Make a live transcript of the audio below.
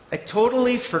I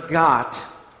totally forgot,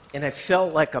 and I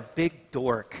felt like a big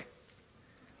dork.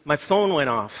 My phone went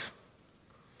off.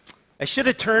 I should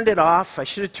have turned it off. I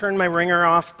should have turned my ringer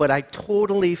off, but I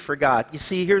totally forgot. You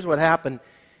see, here's what happened.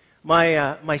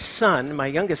 My son, my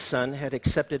youngest son, had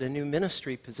accepted a new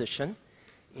ministry position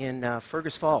in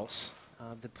Fergus Falls,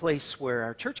 the place where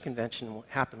our church convention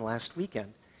happened last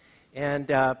weekend.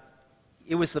 And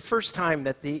it was the first time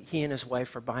that he and his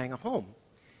wife are buying a home.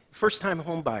 First-time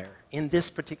home buyer in this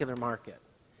particular market.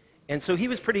 And so he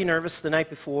was pretty nervous the night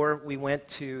before. We went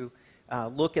to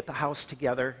look at the house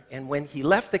together. And when he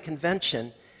left the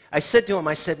convention, I said to him,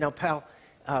 now, pal,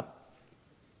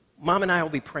 Mom and I will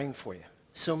be praying for you.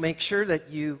 So make sure that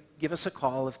you give us a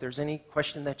call if there's any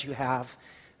question that you have,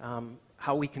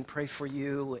 how we can pray for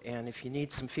you, and if you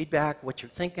need some feedback, what you're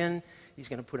thinking. He's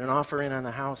going to put an offer in on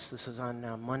the house. This is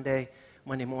on Monday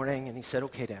morning. And he said,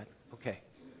 okay, Dad, okay.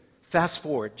 Fast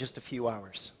forward just a few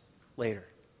hours later.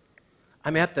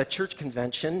 I'm at the church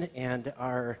convention, and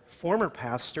our former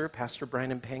pastor, Pastor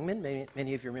Brian Pangman,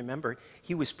 many of you remember,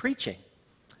 he was preaching.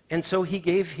 And so he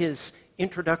gave his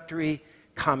introductory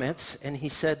comments, and he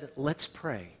said, let's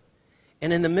pray.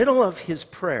 And in the middle of his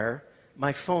prayer,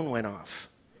 my phone went off.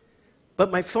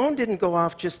 But my phone didn't go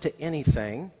off just to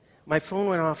anything. My phone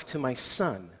went off to my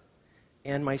son.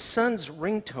 And my son's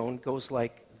ringtone goes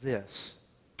like this.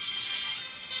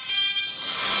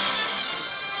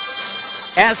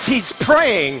 As he's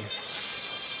praying,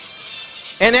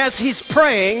 and as he's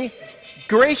praying,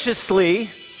 graciously,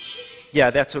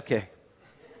 yeah, that's okay.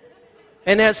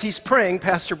 And as he's praying,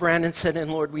 Pastor Brandon said, and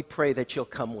Lord, we pray that you'll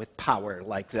come with power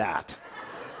like that.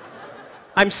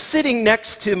 I'm sitting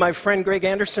next to my friend Greg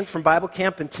Anderson from Bible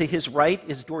Camp, and to his right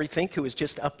is Dory Fink, who is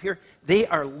just up here. They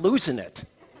are losing it.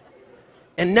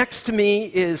 And next to me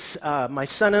is my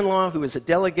son-in-law, who is a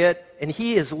delegate, and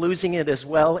he is losing it as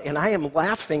well. And I am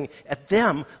laughing at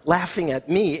them, laughing at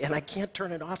me, and I can't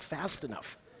turn it off fast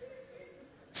enough.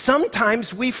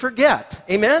 Sometimes we forget.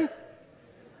 Amen?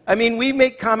 I mean, we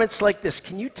make comments like this.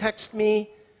 Can you text me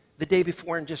the day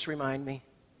before and just remind me?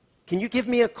 Can you give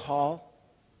me a call?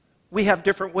 We have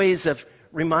different ways of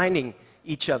reminding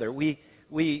each other. We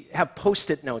have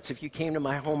Post-it notes. If you came to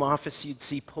my home office, you'd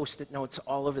see Post-it notes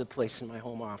all over the place in my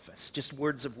home office, just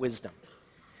words of wisdom.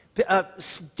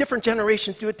 Different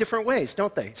generations do it different ways,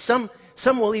 don't they? Some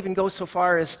will even go so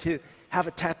far as to have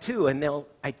a tattoo, and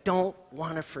I don't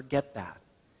want to forget that.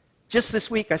 Just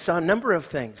this week, I saw a number of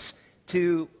things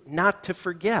not to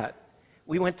forget.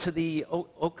 We went to the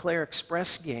Eau Claire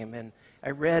Express game, and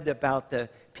I read about the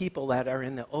people that are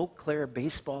in the Eau Claire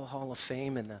Baseball Hall of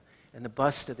Fame and the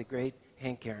bust of the great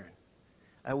Hank Aaron.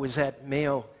 I was at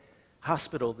Mayo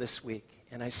Hospital this week,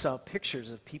 and I saw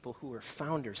pictures of people who were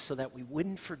founders so that we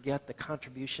wouldn't forget the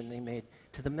contribution they made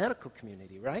to the medical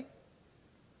community, right?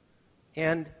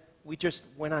 And we just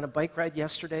went on a bike ride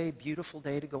yesterday, beautiful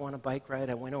day to go on a bike ride.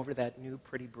 I went over that new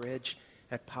pretty bridge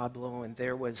at Pablo, and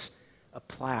there was a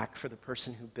plaque for the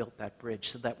person who built that bridge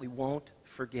so that we won't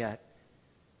forget.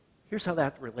 Here's how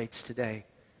that relates today.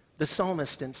 The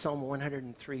psalmist in Psalm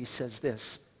 103 says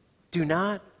this, do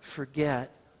not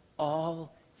forget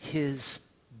all his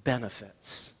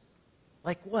benefits.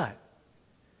 Like what?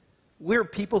 We're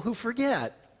people who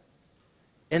forget.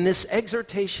 And this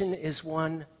exhortation is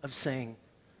one of saying,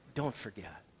 don't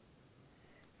forget.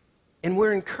 And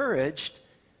we're encouraged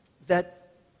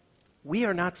that we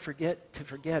are not to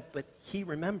forget, but he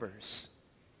remembers.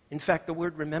 In fact, the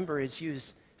word remember is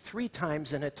used 3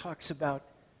 times, and it talks about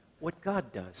what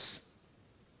God does.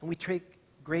 And we take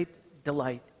great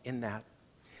delight in that.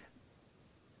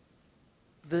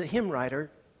 The hymn writer,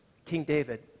 King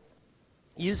David,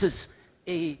 uses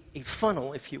a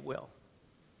funnel, if you will,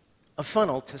 a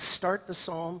funnel to start the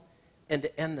psalm and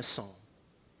to end the psalm.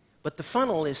 But the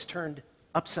funnel is turned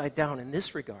upside down in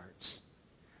this regards.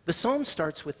 The psalm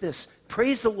starts with this,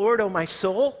 praise the Lord, O my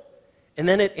soul, and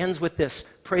then it ends with this,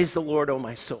 praise the Lord, O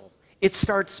my soul. It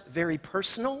starts very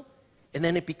personal, and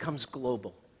then it becomes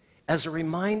global, as a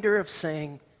reminder of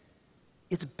saying,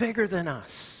 it's bigger than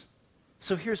us.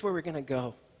 So here's where we're going to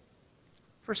go.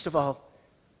 First of all,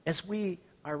 as we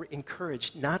are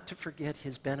encouraged not to forget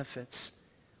his benefits,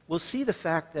 we'll see the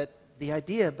fact that the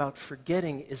idea about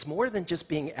forgetting is more than just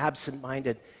being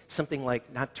absent-minded, something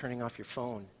like not turning off your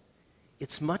phone.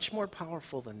 It's much more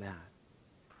powerful than that.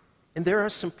 And there are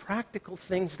some practical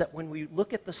things that when we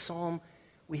look at the psalm,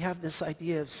 we have this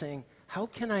idea of saying, how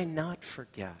can I not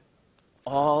forget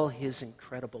all his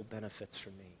incredible benefits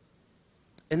for me?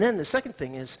 And then the second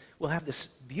thing is we'll have this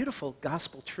beautiful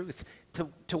gospel truth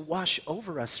to wash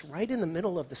over us right in the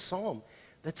middle of the psalm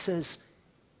that says,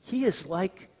 he is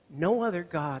like no other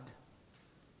God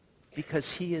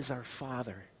because he is our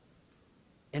Father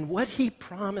And what he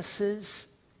promises,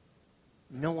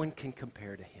 no one can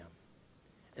compare to him.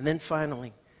 And then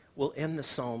finally, we'll end the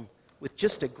psalm with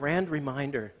just a grand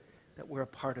reminder that we're a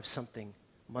part of something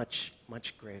much,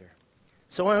 much greater.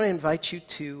 So I want to invite you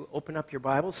to open up your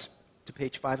Bibles to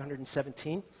page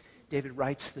 517. David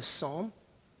writes this psalm.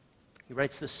 He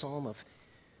writes this psalm of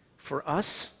for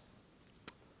us,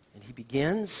 and he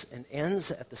begins and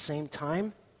ends at the same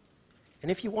time.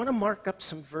 And if you want to mark up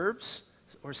some verbs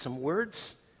or some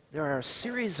words, there are a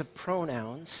series of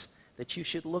pronouns that you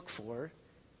should look for,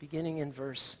 beginning in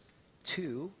verse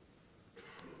 2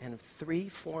 and 3,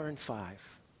 4, and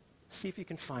 5. See if you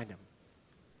can find them.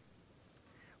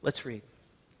 Let's read.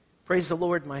 Praise the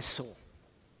Lord, my soul.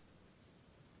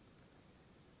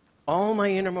 All my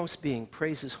innermost being,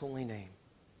 praise his holy name.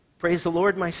 Praise the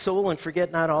Lord, my soul, and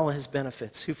forget not all his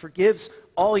benefits, who forgives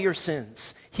all your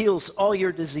sins, heals all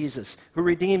your diseases, who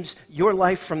redeems your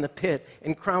life from the pit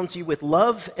and crowns you with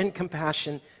love and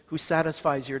compassion, who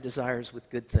satisfies your desires with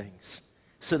good things,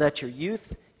 so that your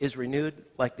youth is renewed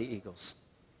like the eagles.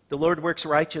 The Lord works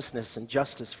righteousness and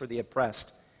justice for the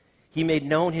oppressed. He made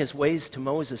known his ways to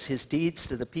Moses, his deeds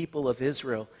to the people of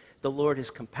Israel. The Lord is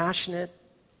compassionate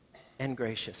and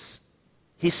gracious.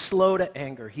 He's slow to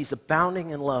anger. He's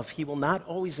abounding in love. He will not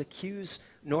always accuse,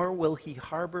 nor will he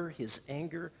harbor his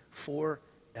anger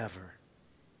forever.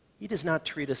 He does not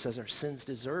treat us as our sins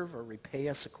deserve or repay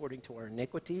us according to our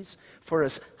iniquities. For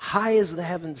as high as the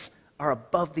heavens are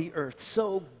above the earth,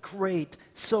 so great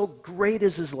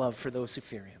is his love for those who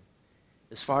fear him.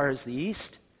 As far as the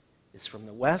east is from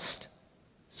the west,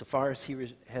 so far as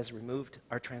he has removed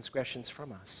our transgressions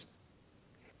from us.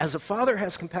 As a father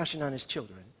has compassion on his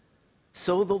children,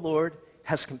 so the Lord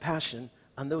has compassion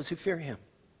on those who fear him.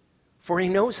 For he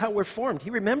knows how we're formed. He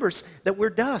remembers that we're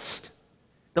dust.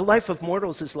 The life of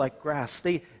mortals is like grass.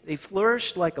 They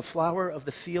flourish like a flower of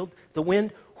the field. The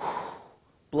wind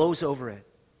blows over it,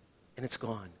 and it's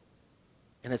gone.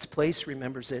 And its place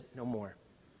remembers it no more.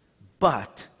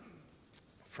 But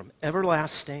from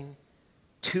everlasting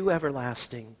to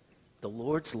everlasting, the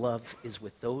Lord's love is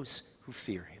with those who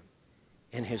fear him,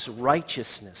 and his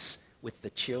righteousness with the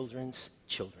children's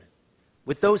children,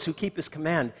 with those who keep his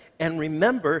command and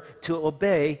remember to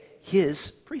obey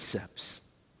his precepts.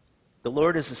 The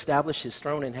Lord has established his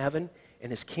throne in heaven,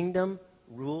 and his kingdom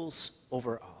rules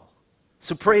over all.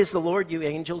 So praise the Lord, you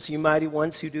angels, you mighty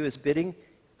ones who do his bidding,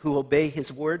 who obey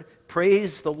his word.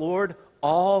 Praise the Lord,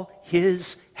 all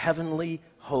his heavenly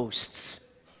hosts.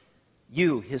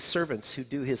 You, his servants who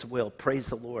do his will, praise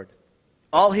the Lord.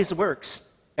 All his works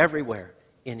everywhere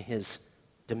in his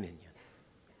dominion.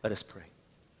 Let us pray.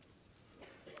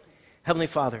 Heavenly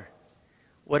Father,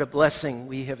 what a blessing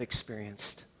we have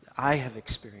experienced, I have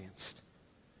experienced,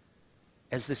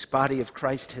 as this body of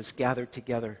Christ has gathered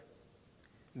together.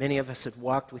 Many of us have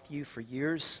walked with you for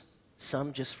years,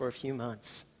 some just for a few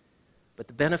months. But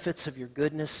the benefits of your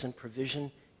goodness and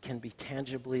provision can be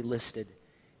tangibly listed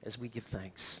as we give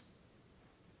thanks.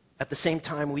 At the same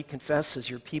time, we confess as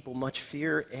your people much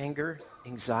fear, anger,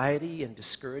 anxiety, and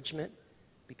discouragement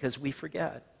because we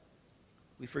forget.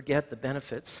 We forget the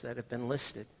benefits that have been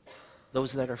listed,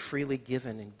 those that are freely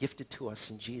given and gifted to us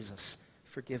in Jesus.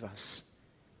 Forgive us.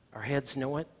 Our heads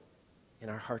know it, and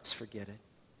our hearts forget it.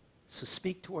 So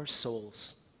speak to our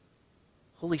souls.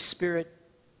 Holy Spirit,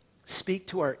 speak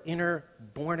to our inner,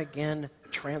 born-again,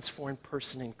 transformed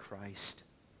person in Christ.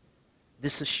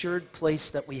 This assured place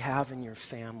that we have in your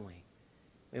family.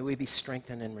 May we be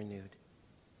strengthened and renewed.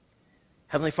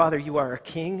 Heavenly Father, you are our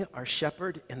King, our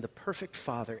shepherd, and the perfect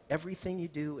Father. Everything you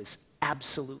do is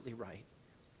absolutely right.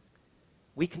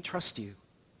 We can trust you,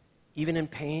 even in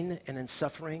pain and in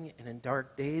suffering and in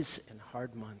dark days and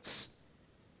hard months.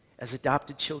 As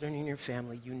adopted children in your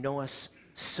family, you know us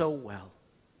so well.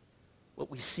 What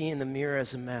we see in the mirror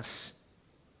as a mess,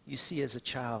 you see as a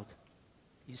child.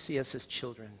 You see us as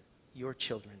children, your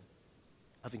children,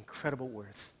 of incredible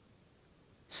worth.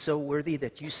 So worthy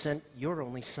that you sent your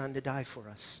only Son to die for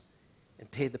us and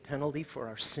pay the penalty for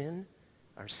our sin,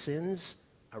 our sins,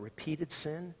 our repeated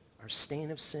sin, our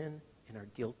stain of sin, and our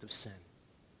guilt of sin.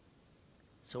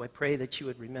 So I pray that you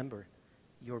would remember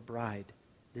your bride,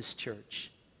 this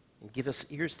church, and give us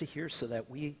ears to hear so that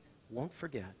we won't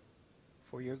forget,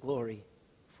 for your glory,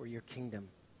 for your kingdom,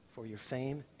 for your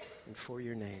fame, and for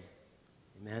your name.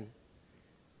 Amen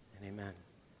and amen.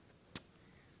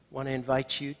 I want to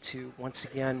invite you to, once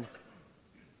again,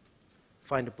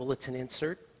 find a bulletin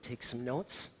insert, take some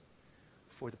notes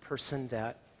for the person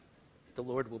that the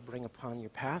Lord will bring upon your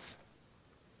path.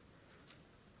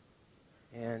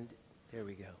 And there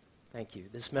we go. Thank you.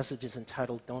 This message is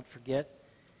entitled, Don't Forget,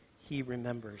 He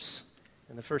Remembers.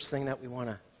 And the first thing that we want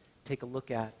to take a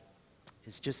look at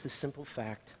is just the simple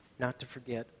fact not to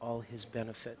forget all his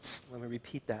benefits. Let me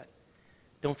repeat that.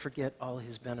 Don't forget all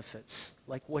his benefits.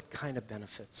 Like what kind of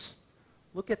benefits?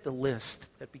 Look at the list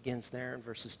that begins there in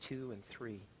verses 2 and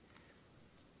 3.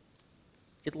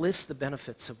 It lists the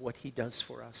benefits of what he does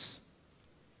for us.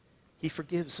 He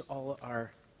forgives all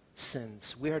our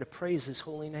sins. We are to praise his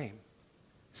holy name.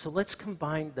 So let's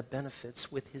combine the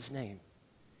benefits with his name.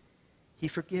 He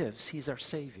forgives. He's our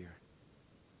Savior.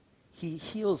 He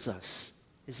heals us.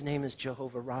 His name is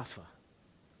Jehovah Rapha.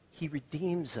 He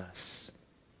redeems us.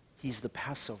 He's the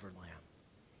Passover lamb.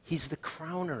 He's the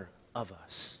crowner of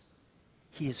us.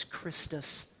 He is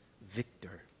Christus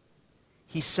Victor.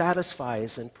 He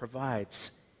satisfies and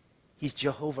provides. He's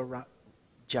Jehovah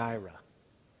Jireh.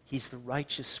 He's the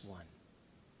righteous one.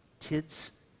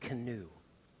 Tid's canoe.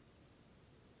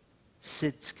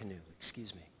 Sid's canoe,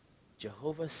 excuse me.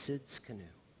 Jehovah Sid's canoe.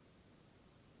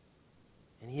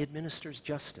 And he administers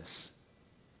justice.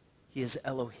 He is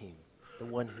Elohim, the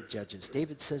one who judges.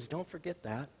 David says, don't forget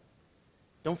that.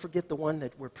 Don't forget the one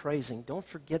that we're praising. Don't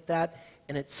forget that.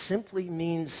 And it simply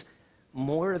means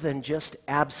more than just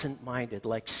absent-minded,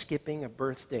 like skipping a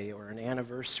birthday or an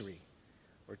anniversary,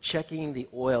 or checking the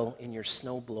oil in your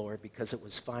snowblower because it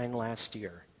was fine last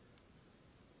year,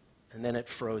 and then it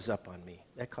froze up on me.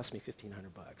 That cost me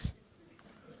 $1,500.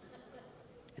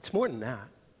 It's more than that.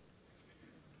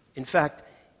 In fact,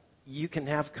 you can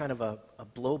have kind of a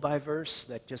blow-by verse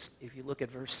that just, if you look at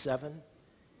verse 7,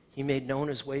 he made known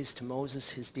his ways to Moses,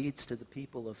 his deeds to the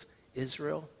people of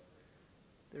Israel.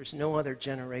 There's no other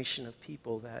generation of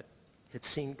people that had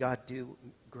seen God do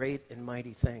great and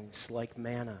mighty things like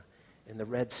manna and the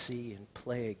Red Sea and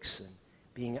plagues and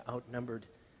being outnumbered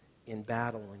in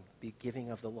battle and the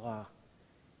giving of the law.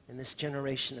 And this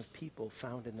generation of people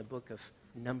found in the book of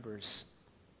Numbers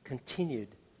continued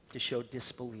to show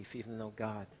disbelief even though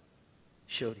God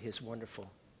showed his wonderful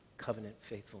covenant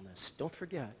faithfulness. Don't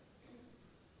forget.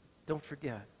 Don't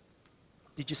forget.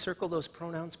 Did you circle those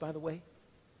pronouns, by the way,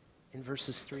 in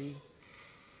verses 3,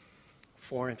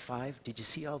 4, and 5? Did you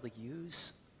see all the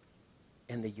yous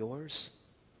and the yours?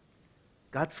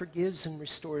 God forgives and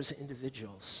restores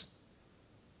individuals.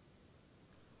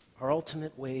 Our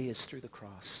ultimate way is through the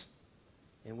cross.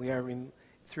 And we are,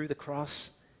 through the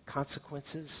cross,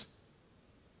 consequences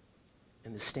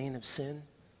and the stain of sin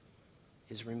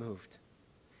is removed.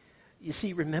 You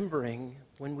see, remembering,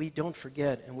 when we don't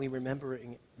forget and we remember,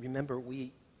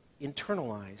 we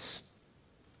internalize.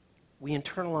 We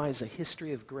internalize a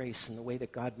history of grace in the way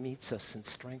that God meets us and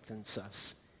strengthens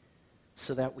us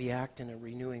so that we act in a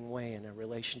renewing way in a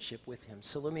relationship with him.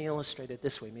 So let me illustrate it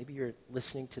this way. Maybe you're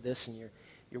listening to this and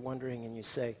you're wondering and you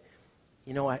say,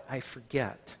 you know, I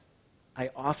forget.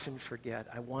 I often forget.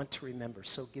 I want to remember.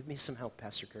 So give me some help,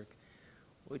 Pastor Kirk.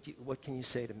 What can you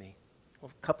say to me?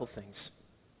 Well, a couple things.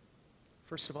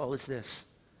 First of all is this.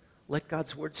 Let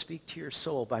God's word speak to your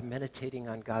soul by meditating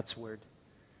on God's word.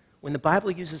 When the Bible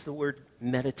uses the word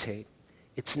meditate,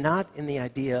 it's not in the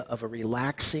idea of a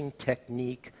relaxing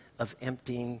technique of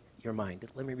emptying your mind.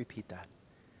 Let me repeat that.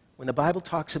 When the Bible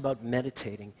talks about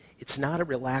meditating, it's not a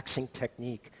relaxing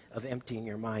technique of emptying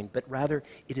your mind, but rather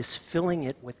it is filling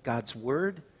it with God's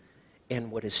word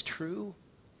and what is true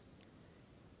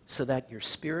so that your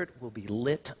spirit will be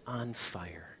lit on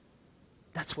fire.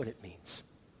 That's what it means.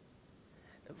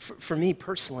 For me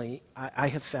personally, I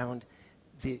have found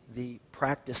the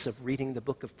practice of reading the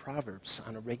book of Proverbs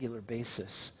on a regular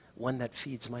basis, one that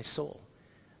feeds my soul.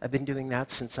 I've been doing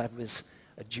that since I was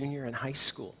a junior in high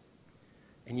school.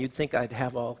 And you'd think I'd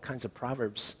have all kinds of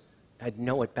Proverbs. I'd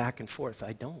know it back and forth.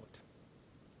 I don't.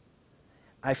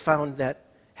 I found that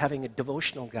having a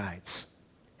devotional guides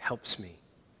helps me.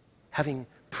 Having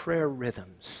prayer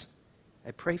rhythms.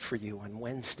 I pray for you on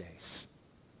Wednesdays.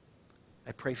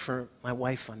 I pray for my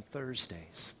wife on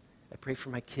Thursdays. I pray for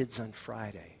my kids on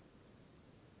Friday.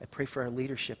 I pray for our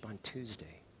leadership on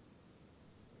Tuesday.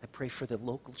 I pray for the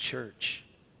local church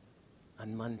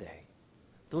on Monday.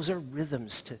 Those are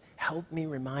rhythms to help me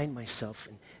remind myself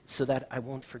so that I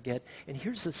won't forget. And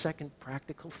here's the second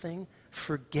practical thing.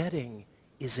 Forgetting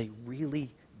is a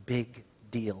really big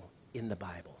deal in the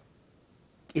Bible.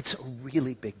 It's a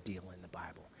really big deal in the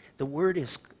Bible.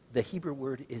 The Hebrew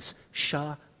word is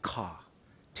shakah.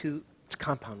 It's a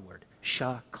compound word,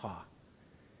 shakah.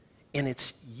 And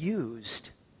it's used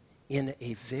in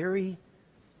a very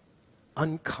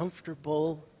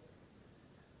uncomfortable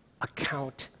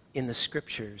account in the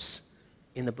scriptures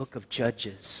in the book of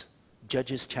Judges.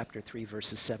 Judges chapter 3,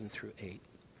 verses 7 through 8.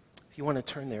 If you want to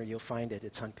turn there, you'll find it.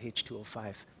 It's on page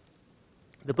 205.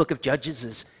 The book of Judges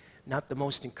is not the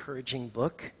most encouraging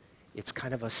book. It's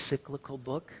kind of a cyclical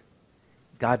book.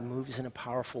 God moves in a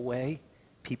powerful way.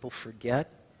 People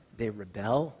forget. They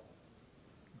rebel.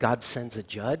 God sends a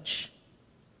judge.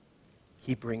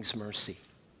 He brings mercy.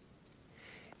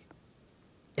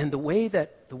 And the way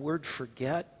that the word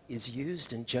forget is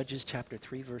used in Judges chapter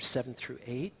 3, verse 7 through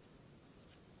 8,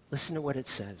 listen to what it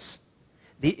says.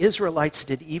 The Israelites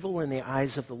did evil in the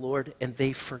eyes of the Lord, and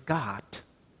they forgot,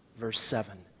 verse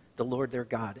 7, the Lord their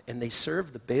God, and they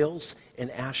served the Baals and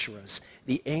Asherahs.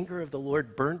 The anger of the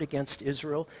Lord burned against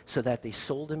Israel, so that they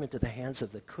sold him into the hands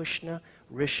of the Cushna,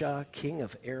 Risha, king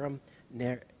of Aram,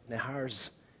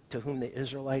 Nahars, to whom the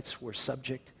Israelites were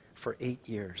subject for 8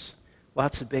 years.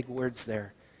 Lots of big words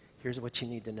there. Here's what you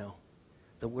need to know.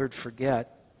 The word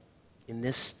forget in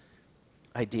this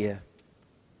idea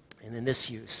and in this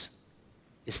use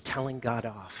is telling God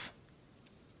off.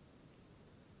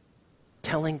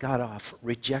 Telling God off,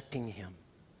 rejecting him,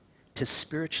 to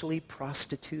spiritually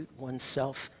prostitute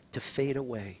oneself, to fade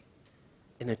away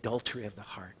in adultery of the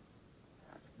heart.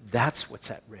 That's what's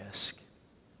at risk.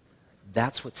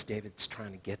 That's what David's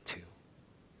trying to get to.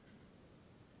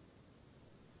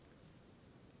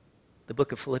 The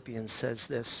book of Philippians says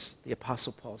this, the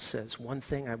Apostle Paul says, one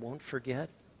thing I won't forget,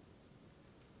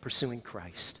 pursuing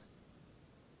Christ.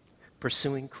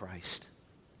 Pursuing Christ.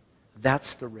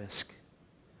 That's the risk.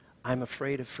 I'm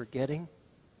afraid of forgetting.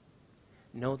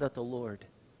 Know that the Lord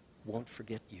won't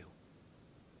forget you.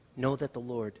 Know that the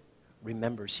Lord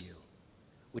remembers you.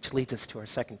 Which leads us to our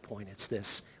second point. It's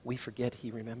this. We forget,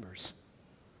 he remembers.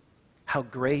 How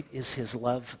great is his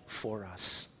love for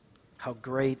us. How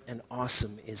great and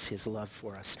awesome is his love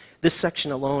for us. This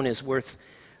section alone is worth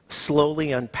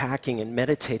slowly unpacking and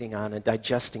meditating on and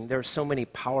digesting. There are so many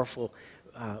powerful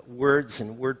words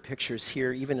and word pictures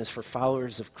here, even as for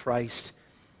followers of Christ.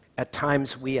 At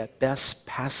times we at best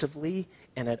passively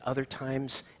and at other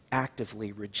times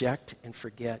actively reject and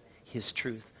forget his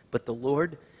truth. But the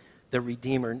Lord, the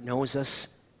Redeemer, knows us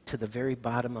to the very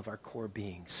bottom of our core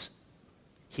beings.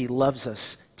 He loves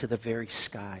us to the very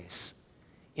skies.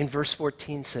 In verse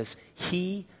 14 says,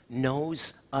 he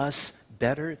knows us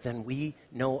better than we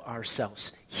know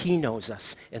ourselves. He knows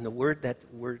us. And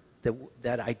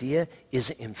that idea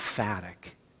is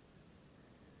emphatic.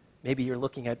 Maybe you're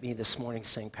looking at me this morning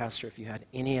saying, Pastor, if you had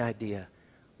any idea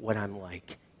what I'm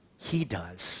like, he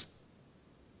does.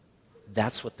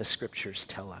 That's what the scriptures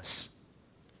tell us.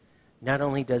 Not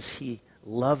only does he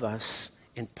love us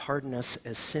and pardon us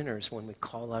as sinners when we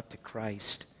call out to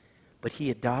Christ, but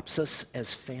he adopts us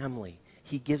as family.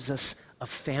 He gives us a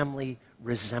family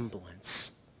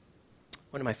resemblance.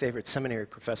 One of my favorite seminary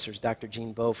professors, Dr.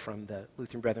 Gene Bowe from the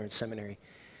Lutheran Brethren Seminary,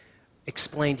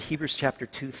 explained Hebrews chapter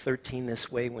 2:13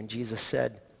 this way when Jesus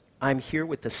said, I'm here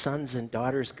with the sons and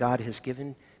daughters God has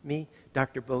given me.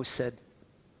 Dr. Bowe said,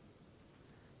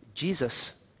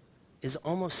 Jesus is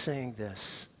almost saying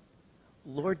this,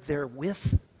 Lord, they're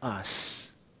with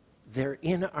us. They're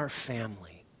in our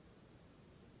family.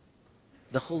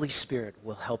 The Holy Spirit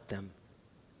will help them,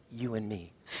 you and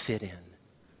me, fit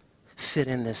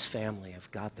in this family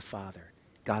of God the Father,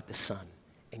 God the Son,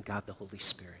 and God the Holy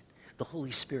Spirit. The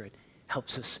Holy Spirit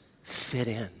helps us fit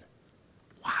in.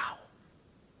 Wow.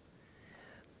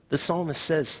 The psalmist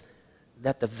says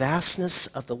that the vastness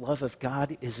of the love of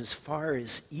God is as far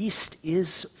as east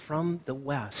is from the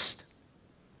west.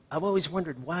 I've always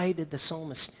wondered, why did the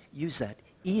psalmist use that?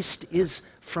 East is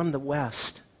from the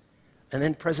west. And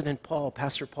then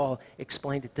Pastor Paul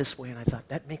explained it this way, and I thought,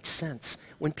 that makes sense.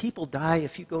 When people die,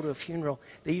 if you go to a funeral,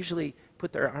 they usually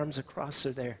put their arms across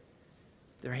or their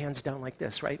hands down like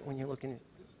this, right, when you look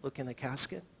in the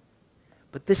casket?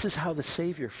 But this is how the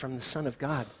Savior from the Son of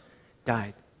God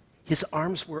died. His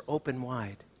arms were open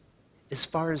wide. As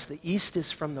far as the east is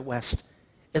from the west,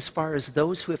 as far as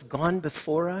those who have gone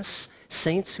before us,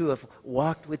 saints who have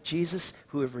walked with Jesus,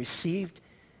 who have received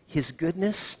his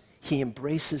goodness, he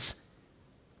embraces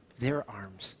their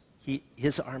arms.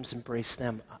 His arms embrace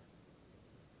them.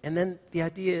 And then the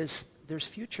idea is there's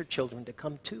future children to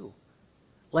come too,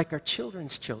 like our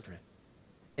children's children,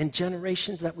 and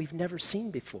generations that we've never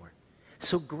seen before.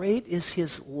 So great is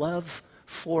his love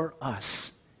for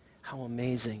us. How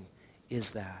amazing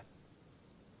is that?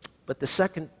 But the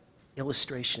second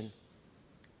illustration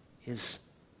is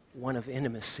one of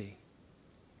intimacy.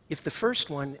 If the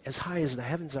first one, as high as the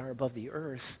heavens are above the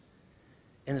earth,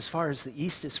 and as far as the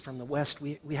east is from the west,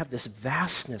 we have this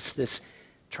vastness, this,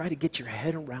 try to get your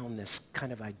head around this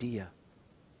kind of idea.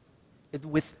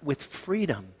 With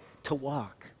freedom to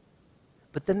walk.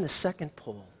 But then the second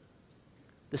pole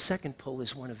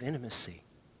is one of intimacy.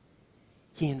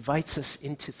 He invites us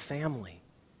into family,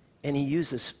 and he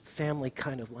uses family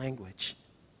kind of language.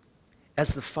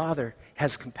 As the Father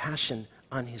has compassion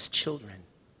on his children,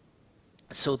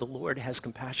 So the Lord has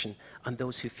compassion on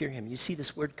those who fear him. You see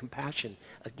this word compassion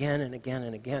again and again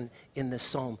and again in this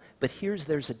psalm. But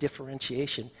there's a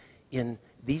differentiation in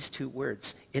these two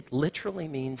words. It literally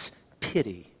means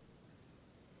pity.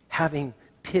 Having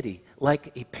pity,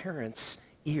 like a parent's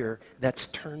ear that's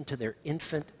turned to their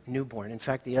infant newborn. In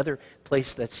fact, the other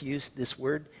place that's used this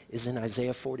word is in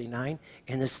Isaiah 49,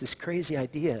 and it's this crazy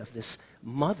idea of this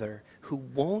mother who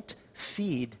won't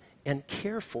feed and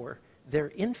care for their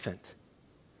infant.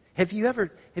 Have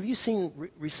you seen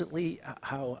recently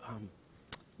how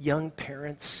young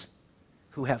parents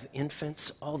who have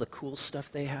infants, all the cool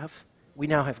stuff they have? We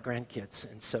now have grandkids,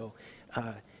 and so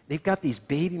they've got these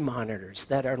baby monitors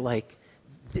that are like,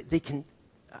 they can,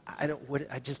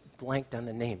 I just blanked on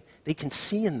the name. They can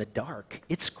see in the dark.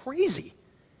 It's crazy.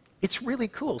 It's really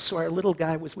cool. So our little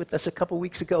guy was with us a couple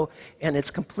weeks ago, and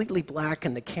it's completely black,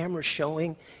 and the camera's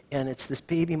showing, and it's this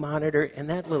baby monitor, and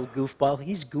that little goofball,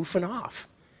 he's goofing off.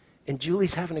 And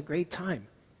Julie's having a great time.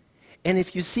 And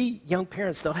if you see young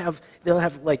parents, they'll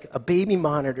have like a baby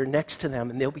monitor next to them,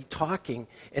 and they'll be talking,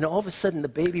 and all of a sudden the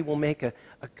baby will make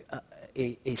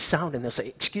a sound, and they'll say,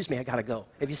 "Excuse me, I gotta go."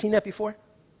 Have you seen that before?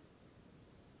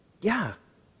 Yeah.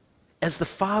 As the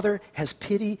Father has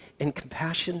pity and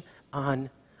compassion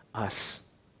on us.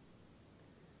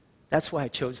 That's why I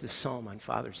chose this psalm on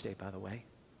Father's Day, by the way.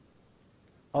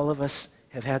 All of us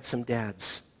have had some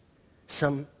dads.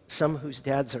 Some whose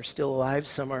dads are still alive,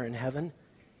 some are in heaven,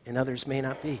 and others may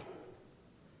not be.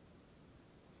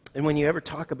 And when you ever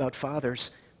talk about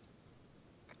fathers,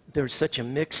 there's such a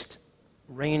mixed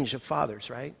range of fathers,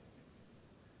 right?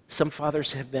 Some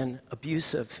fathers have been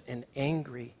abusive and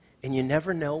angry, and you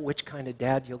never know which kind of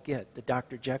dad you'll get, the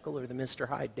Dr. Jekyll or the Mr.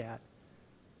 Hyde dad.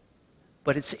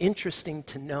 But it's interesting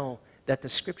to know that the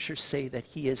scriptures say that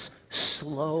he is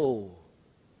slow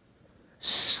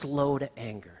to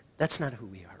anger. That's not who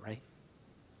we are, right?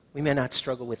 We may not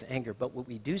struggle with anger, but what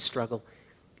we do struggle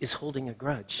is holding a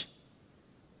grudge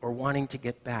or wanting to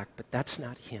get back, but that's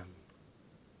not him.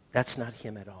 That's not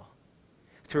him at all.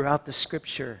 Throughout the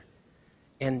scripture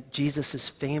and Jesus'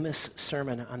 famous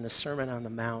sermon on the Sermon on the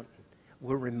Mount,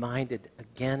 we're reminded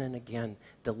again and again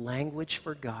the language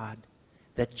for God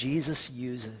that Jesus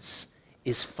uses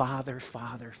is Father,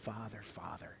 Father, Father,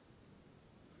 Father.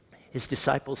 His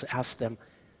disciples asked them,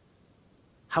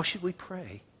 "How should we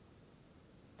pray?"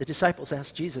 The disciples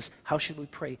asked Jesus, "How should we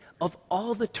pray?" Of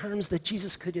all the terms that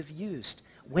Jesus could have used,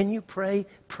 when you pray,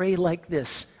 pray like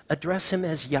this. Address him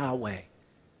as Yahweh.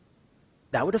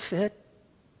 That would have fit.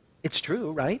 It's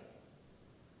true, right?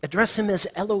 Address him as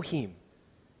Elohim,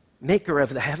 maker of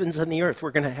the heavens and the earth.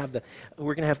 We're going to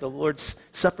have the Lord's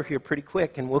Supper here pretty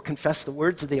quick, and we'll confess the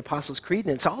words of the Apostles' Creed,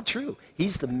 and it's all true.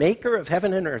 He's the maker of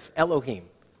heaven and earth, Elohim.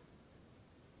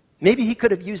 Maybe he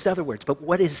could have used other words, but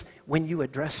when you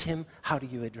address him, how do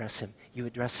you address him? You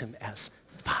address him as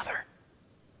Father.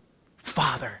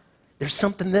 Father. There's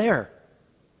something there.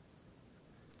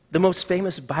 The most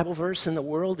famous Bible verse in the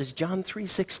world is John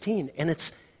 3:16, and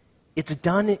it's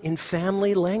done in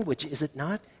family language, is it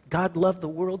not? God loved the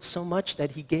world so much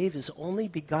that he gave his only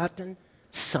begotten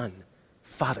Son,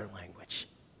 Father language.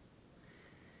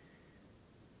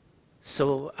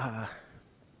 So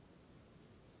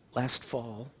last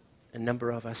fall, a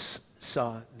number of us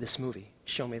saw this movie,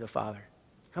 Show Me the Father.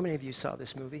 How many of you saw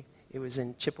this movie? It was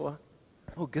in Chippewa.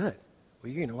 Oh, good. Well,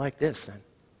 you're going to like this then.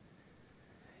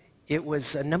 It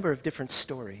was a number of different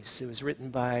stories. It was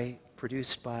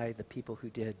produced by the people who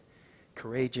did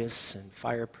Courageous and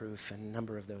Fireproof and a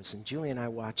number of those. And Julie and I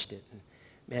watched it. And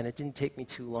man, it didn't take me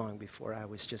too long before I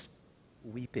was just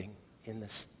weeping in the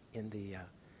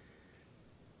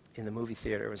movie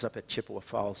theater. It was up at Chippewa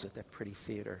Falls at that pretty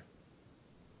theater.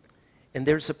 And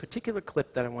there's a particular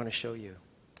clip that I want to show you.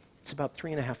 It's about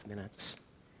 3.5 minutes.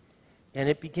 And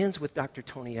it begins with Dr.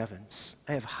 Tony Evans.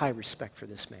 I have high respect for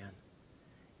this man.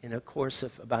 In a course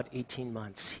of about 18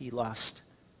 months, he lost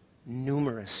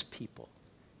numerous people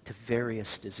to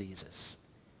various diseases.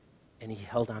 And he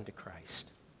held on to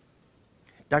Christ.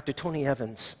 Dr. Tony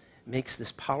Evans makes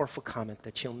this powerful comment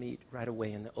that you'll meet right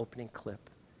away in the opening clip,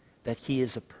 that he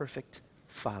is a perfect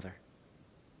father.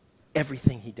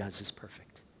 Everything he does is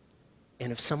perfect.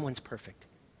 And if someone's perfect,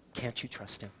 can't you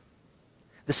trust him?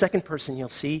 The second person you'll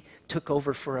see took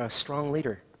over for a strong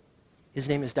leader. His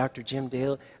name is Dr. Jim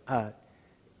Daly,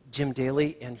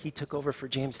 and he took over for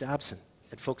James Dobson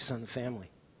at Focus on the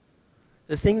Family.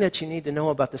 The thing that you need to know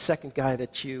about the second guy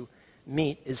that you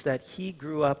meet is that he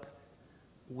grew up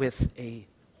with a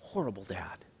horrible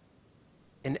dad,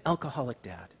 an alcoholic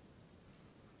dad.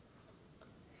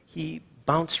 He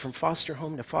bounced from foster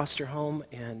home to foster home,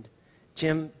 and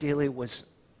Jim Daly was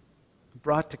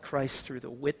brought to Christ through the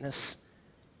witness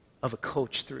of a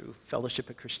coach through Fellowship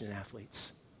of Christian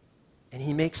Athletes. And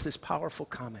he makes this powerful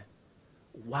comment: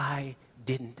 why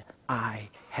didn't I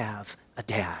have a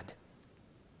dad?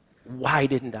 Why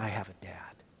didn't I have a dad?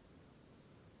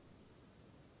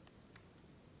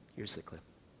 Here's the clip.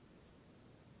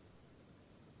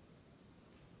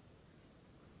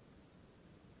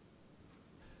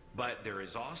 But there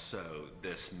is also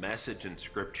this message in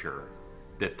Scripture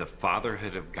that the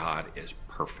fatherhood of God is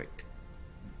perfect.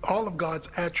 All of God's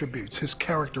attributes, his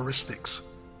characteristics,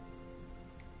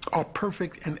 are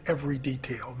perfect in every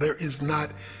detail. There is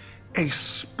not a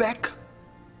speck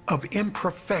of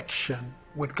imperfection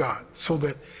with God, so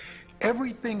that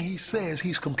everything he says,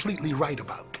 he's completely right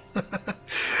about.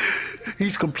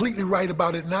 He's completely right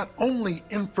about it, not only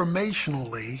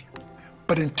informationally,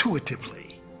 but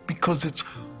intuitively, because it's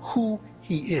who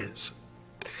he is.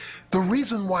 The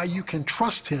reason why you can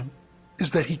trust him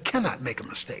is that he cannot make a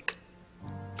mistake.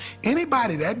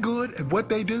 Anybody that good at what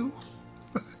they do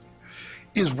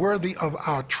is worthy of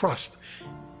our trust,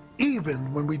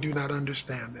 even when we do not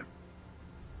understand them.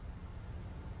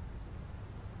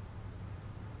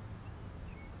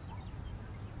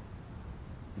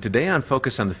 Today on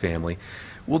Focus on the Family,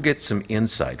 we'll get some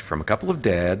insight from a couple of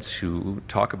dads who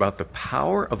talk about the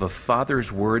power of a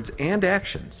father's words and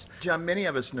actions. John, many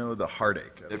of us know the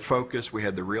heartache. At Focus, we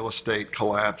had the real estate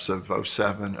collapse of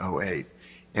 07, 08,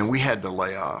 and we had to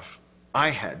lay off. I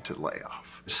had to lay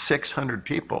off 600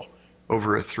 people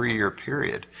over a 3-year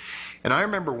period. And I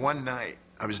remember one night,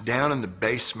 I was down in the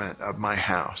basement of my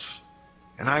house,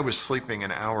 and I was sleeping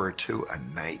an hour or two a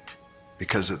night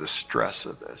because of the stress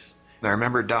of this. And I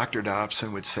remember Dr.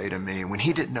 Dobson would say to me, when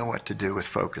he didn't know what to do with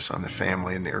Focus on the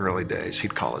Family in the early days,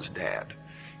 he'd call his dad.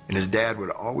 And his dad would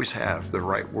always have the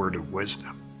right word of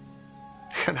wisdom.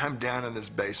 And I'm down in this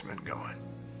basement going,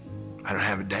 I don't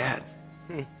have a dad.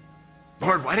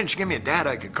 Lord, why didn't you give me a dad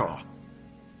I could call?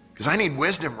 Because I need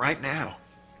wisdom right now.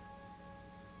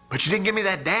 But you didn't give me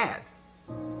that dad.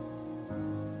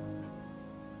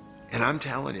 And I'm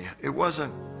telling you, it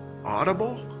wasn't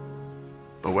audible,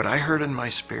 but what I heard in my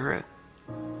spirit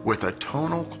with a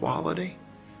tonal quality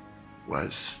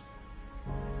was,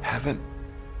 haven't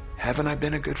I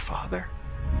been a good father?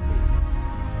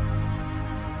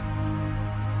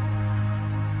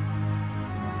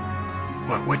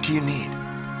 What do you need?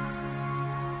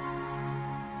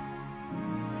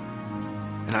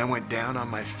 And I went down on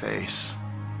my face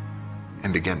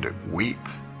and began to weep,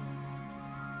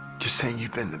 just saying,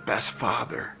 you've been the best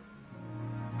father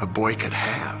a boy could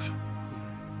have.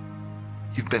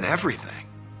 You've been everything.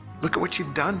 Look at what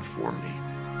you've done for me.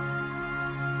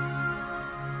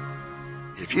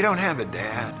 If you don't have a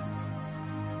dad,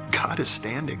 God is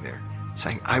standing there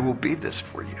saying, I will be this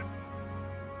for you.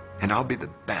 And I'll be the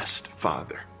best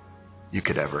father you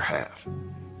could ever have.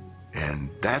 And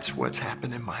that's what's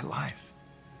happened in my life.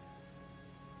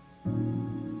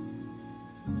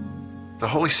 The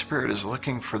Holy Spirit is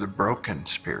looking for the broken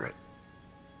spirit,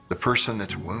 the person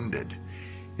that's wounded,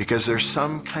 because there's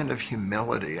some kind of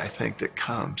humility, I think, that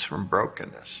comes from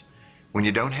brokenness. When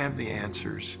you don't have the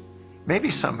answers, maybe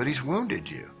somebody's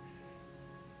wounded you.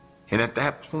 And at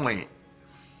that point,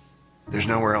 there's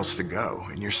nowhere else to go.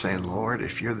 And you're saying, Lord,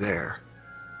 if you're there,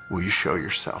 will you show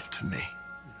yourself to me?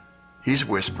 He's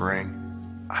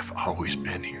whispering, I've always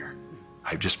been here.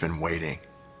 I've just been waiting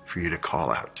for you to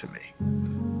call out to me.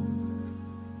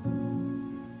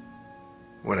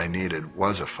 What I needed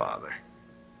was a father.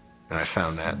 And I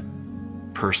found that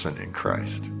person in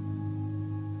Christ.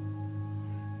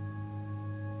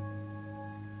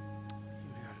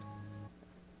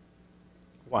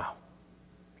 Wow.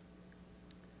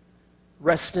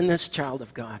 Rest in this child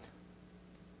of God.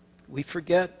 We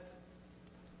forget,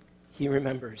 he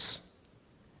remembers.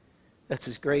 That's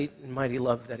his great and mighty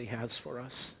love that he has for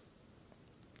us.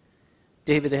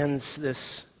 David ends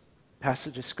this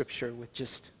passage of Scripture with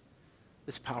just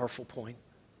this powerful point.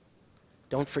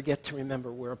 Don't forget to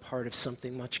remember we're a part of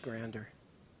something much grander.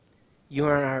 You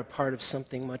and I are a part of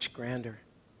something much grander.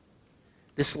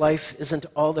 This life isn't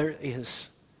all there is.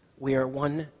 We are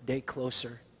one day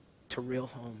closer to real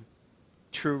home,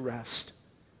 true rest,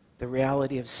 the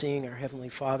reality of seeing our Heavenly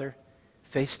Father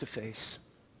face to face.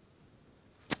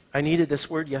 I needed this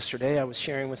word yesterday. I was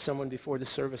sharing with someone before the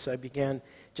service. I began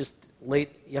just late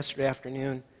yesterday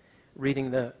afternoon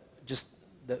reading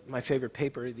my favorite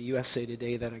paper, the USA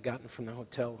Today, that I'd gotten from the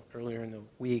hotel earlier in the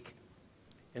week.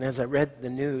 And as I read the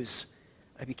news,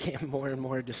 I became more and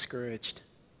more discouraged.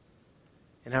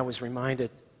 And I was reminded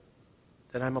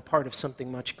that I'm a part of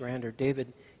something much grander.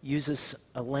 David uses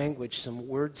a language, some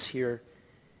words here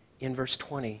in verse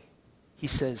 20. He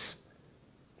says,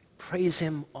 praise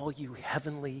him, all you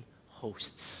heavenly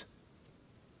hosts.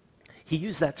 He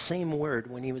used that same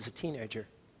word when he was a teenager.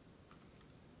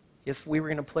 If we were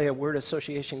going to play a word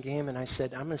association game and I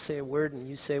said, I'm going to say a word and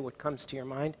you say what comes to your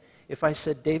mind, if I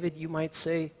said David, you might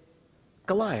say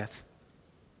Goliath.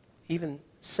 Even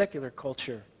secular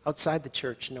culture outside the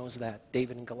church knows that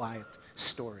David and Goliath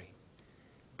story.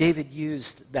 David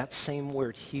used that same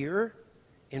word here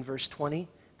in verse 20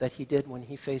 that he did when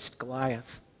he faced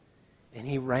Goliath. And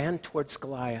he ran towards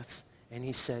Goliath and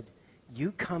he said,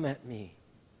 you come at me,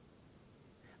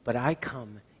 but I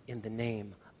come in the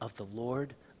name of the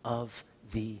Lord of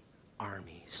the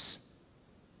armies.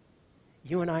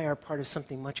 You and I are part of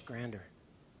something much grander.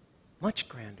 Much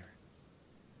grander.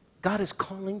 God is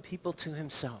calling people to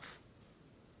himself.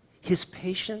 His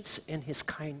patience and his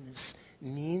kindness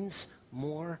means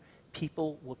more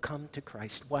people will come to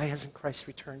Christ. Why hasn't Christ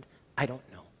returned? I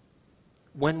don't know.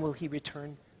 When will he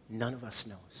return? None of us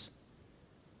knows.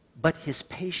 But his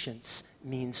patience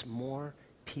means more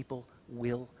people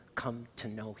will come to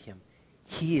know him.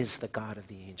 He is the God of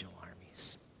the angel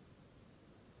armies.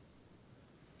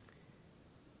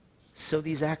 So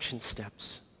these action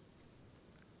steps,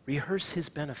 rehearse his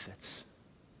benefits,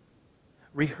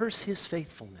 rehearse his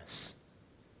faithfulness,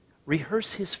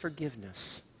 rehearse his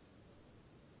forgiveness.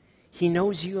 He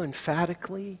knows you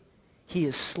emphatically. He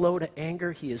is slow to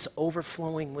anger. He is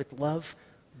overflowing with love.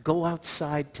 Go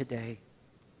outside today.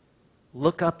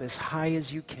 Look up as high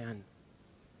as you can.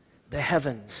 The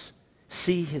heavens.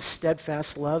 See his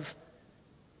steadfast love.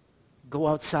 Go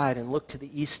outside and look to the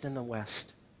east and the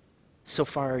west. So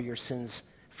far are your sins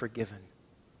forgiven.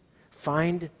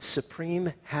 Find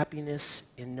supreme happiness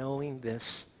in knowing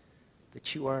this,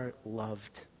 that you are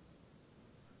loved.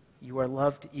 You are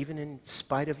loved even in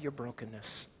spite of your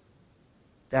brokenness.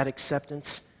 That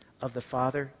acceptance of the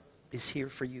Father is here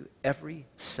for you every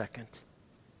second.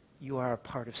 You are a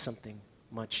part of something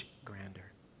much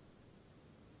grander.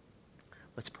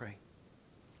 Let's pray.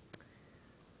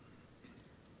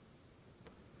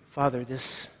 Father,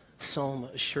 this psalm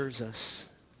assures us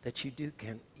that you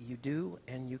do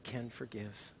and you can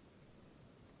forgive.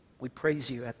 We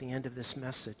praise you at the end of this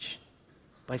message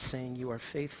by saying you are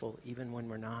faithful even when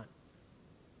we're not.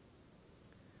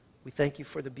 We thank you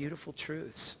for the beautiful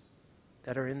truths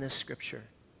that are in this scripture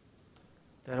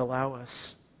that allow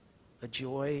us a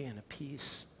joy and a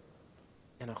peace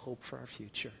and a hope for our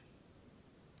future.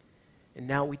 And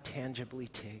now we tangibly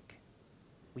take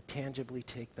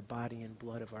the body and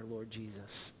blood of our Lord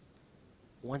Jesus.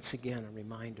 Once again, a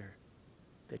reminder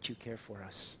that you care for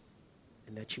us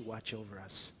and that you watch over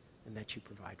us and that you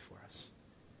provide for us.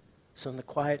 So in the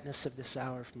quietness of this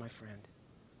hour, my friend,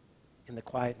 in the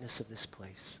quietness of this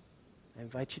place, I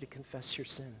invite you to confess your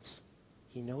sins.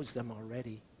 He knows them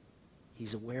already.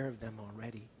 He's aware of them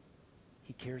already.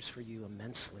 He cares for you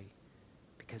immensely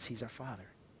because he's our Father.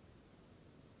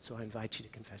 So I invite you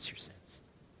to confess your sins.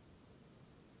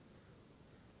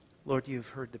 Lord, you have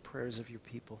heard the prayers of your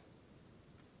people.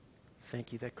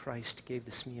 Thank you that Christ gave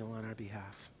this meal on our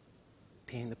behalf,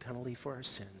 paying the penalty for our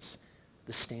sins,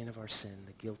 the stain of our sin,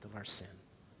 the guilt of our sin.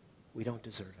 We don't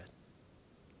deserve it.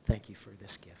 Thank you for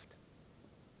this gift.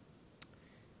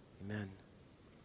 Amen.